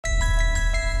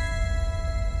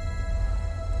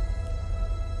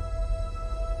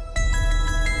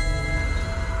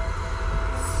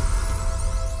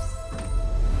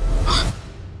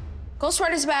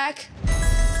Ghostwriter's back.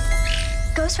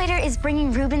 Ghostwriter is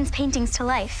bringing Ruben's paintings to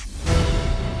life.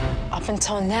 Up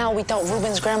until now, we thought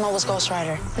Ruben's grandma was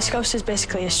Ghostwriter. This ghost is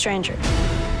basically a stranger.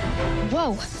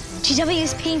 Whoa,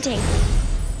 GW's painting.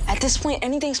 At this point,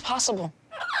 anything's possible.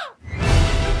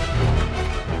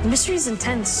 The mystery is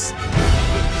intense.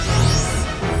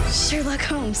 Sherlock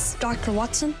Holmes. Dr.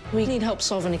 Watson? We need help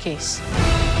solving the case.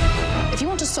 If you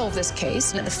want to solve this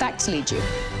case, let the facts lead you.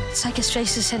 It's like his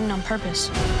face is hidden on purpose.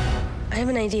 I have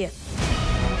an idea.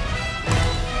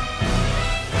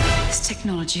 This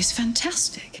technology is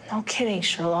fantastic. No kidding,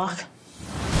 Sherlock.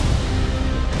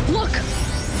 Look!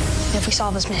 If we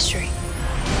solve this mystery,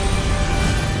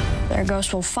 their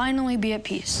ghost will finally be at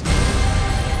peace.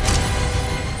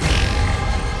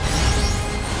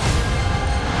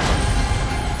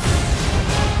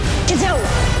 Get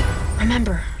out!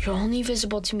 Remember, you're only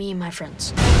visible to me and my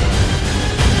friends.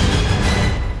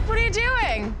 What are you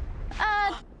doing?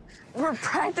 We're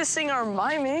practicing our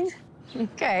miming.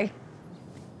 Okay.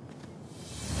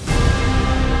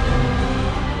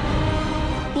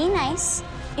 Be nice.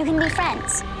 You can be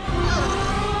friends.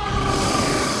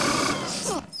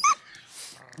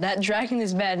 That dragon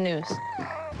is bad news.